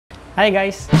Hi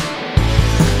guys!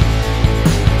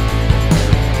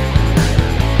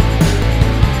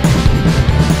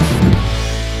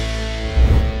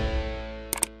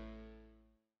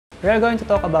 We are going to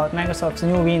talk about Microsoft's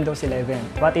new Windows 11.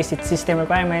 What is its system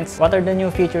requirements? What are the new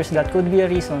features that could be a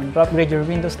reason to upgrade your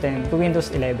Windows 10 to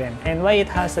Windows 11? And why it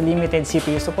has a limited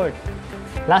CPU support?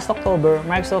 Last October,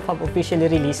 Microsoft have officially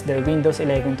released their Windows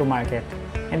 11 to market.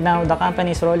 And now, the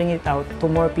company is rolling it out to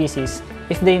more PCs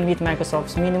if they meet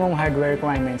Microsoft's minimum hardware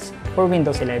requirements for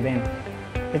Windows 11.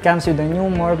 It comes with a new,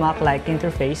 more Mac-like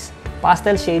interface,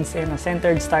 pastel shades, and a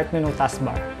centered Start menu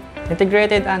taskbar.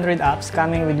 Integrated Android apps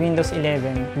coming with Windows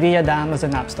 11 via the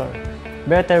Amazon App Store.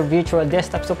 Better virtual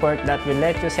desktop support that will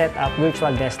let you set up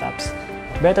virtual desktops.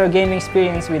 Better gaming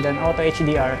experience with an auto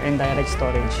HDR and direct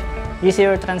storage.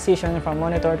 Easier transition from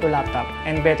monitor to laptop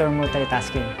and better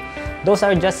multitasking. Those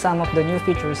are just some of the new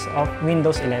features of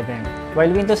Windows 11. While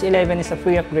Windows 11 is a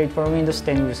free upgrade for Windows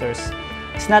 10 users,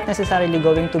 it's not necessarily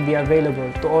going to be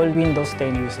available to all Windows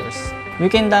 10 users. You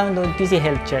can download PC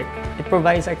Health Check. It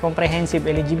provides a comprehensive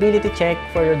eligibility check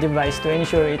for your device to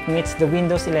ensure it meets the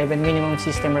Windows 11 minimum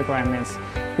system requirements.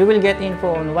 You will get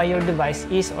info on why your device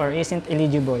is or isn't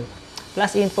eligible,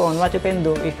 plus info on what you can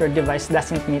do if your device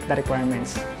doesn't meet the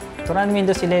requirements. To run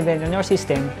Windows 11 on your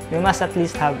system, you must at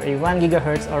least have a 1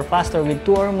 GHz or faster with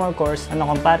 2 or more cores and a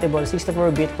compatible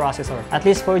 64-bit processor, at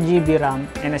least 4 GB RAM,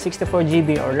 and a 64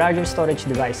 GB or larger storage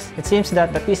device. It seems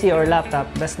that the PC or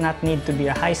laptop does not need to be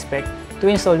a high spec to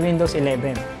install Windows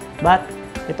 11, but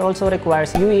it also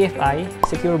requires UEFI,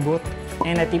 Secure Boot,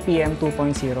 and a TPM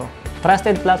 2.0.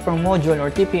 Trusted Platform Module or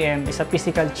TPM is a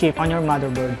physical chip on your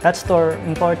motherboard that stores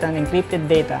important encrypted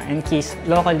data and keys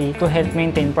locally to help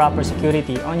maintain proper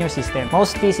security on your system.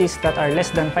 Most PCs that are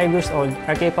less than 5 years old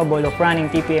are capable of running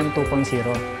TPM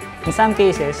 2.0. In some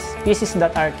cases, PCs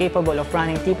that are capable of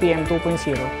running TPM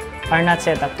 2.0 are not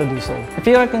set up to do so. If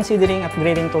you are considering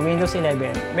upgrading to Windows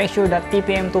 11, make sure that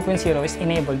TPM 2.0 is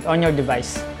enabled on your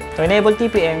device. To enable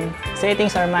TPM,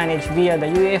 settings are managed via the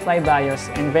UEFI BIOS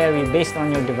and vary based on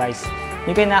your device.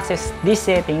 You can access these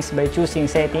settings by choosing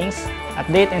Settings,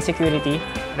 Update and Security,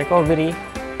 Recovery,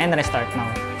 and Restart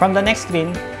Now. From the next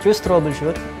screen, choose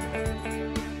Troubleshoot,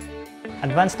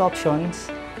 Advanced Options,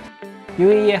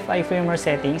 UEFI Firmware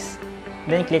Settings,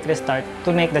 then click Restart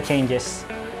to make the changes.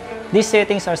 These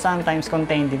settings are sometimes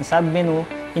contained in sub-menu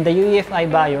in the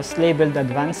UEFI BIOS labeled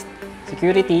Advanced,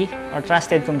 Security, or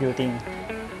Trusted Computing.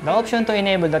 The option to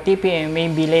enable the TPM may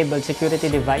be labeled Security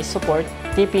Device Support,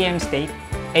 TPM State,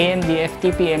 AMD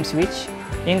FTPM Switch,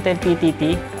 Intel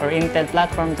PTT, or Intel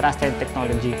Platform Trusted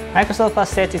Technology. Microsoft has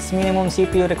set its minimum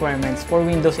CPU requirements for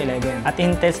Windows 11 at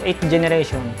Intel's 8th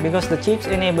generation because the chips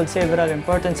enabled several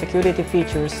important security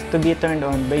features to be turned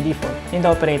on by default in the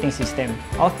operating system,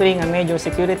 offering a major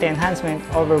security enhancement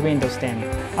over Windows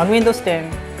 10. On Windows 10,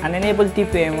 an enabled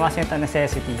TPM wasn't a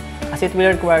necessity, as it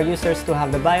will require users to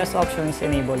have the BIOS options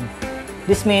enabled.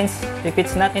 This means, if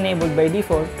it's not enabled by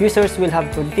default, users will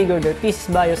have to configure their PC's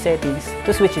BIOS settings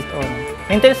to switch it on.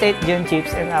 Intel's 8th Gen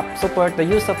chips and apps support the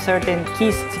use of certain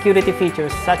key security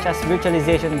features such as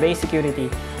Virtualization-Based Security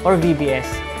or VBS,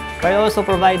 while also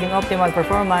providing optimal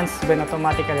performance when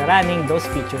automatically running those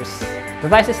features.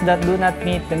 Devices that do not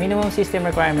meet the minimum system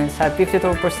requirements have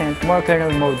 52% more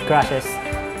kernel mode crashes,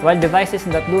 while devices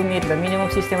that do meet the minimum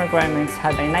system requirements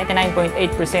had a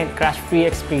 99.8% crash-free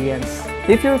experience.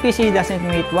 If your PC doesn't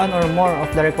meet one or more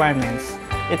of the requirements,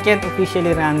 it can't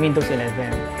officially run Windows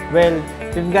 11. Well,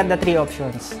 we've got the 3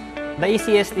 options. The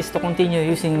easiest is to continue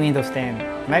using Windows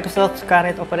 10. Microsoft's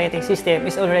current operating system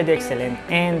is already excellent,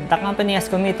 and the company has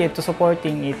committed to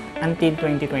supporting it until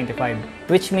 2025,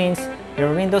 which means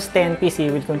your Windows 10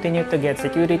 PC will continue to get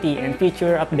security and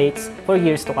feature updates for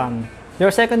years to come.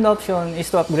 Your second option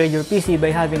is to upgrade your PC by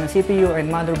having a CPU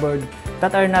and motherboard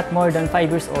that are not more than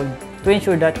 5 years old to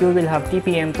ensure that you will have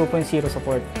TPM 2.0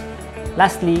 support.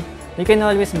 Lastly, you can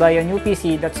always buy a new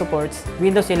PC that supports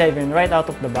Windows 11 right out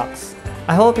of the box.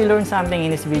 I hope you learned something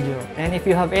in this video, and if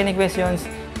you have any questions,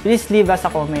 please leave us a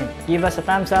comment. Give us a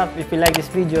thumbs up if you like this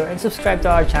video and subscribe to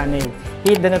our channel.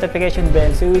 Hit the notification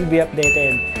bell so you will be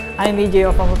updated. I'm Bldg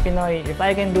of OPENPINOY. If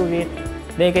I can do it,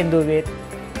 they can do it.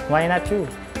 Why not you?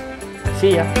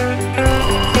 See ya!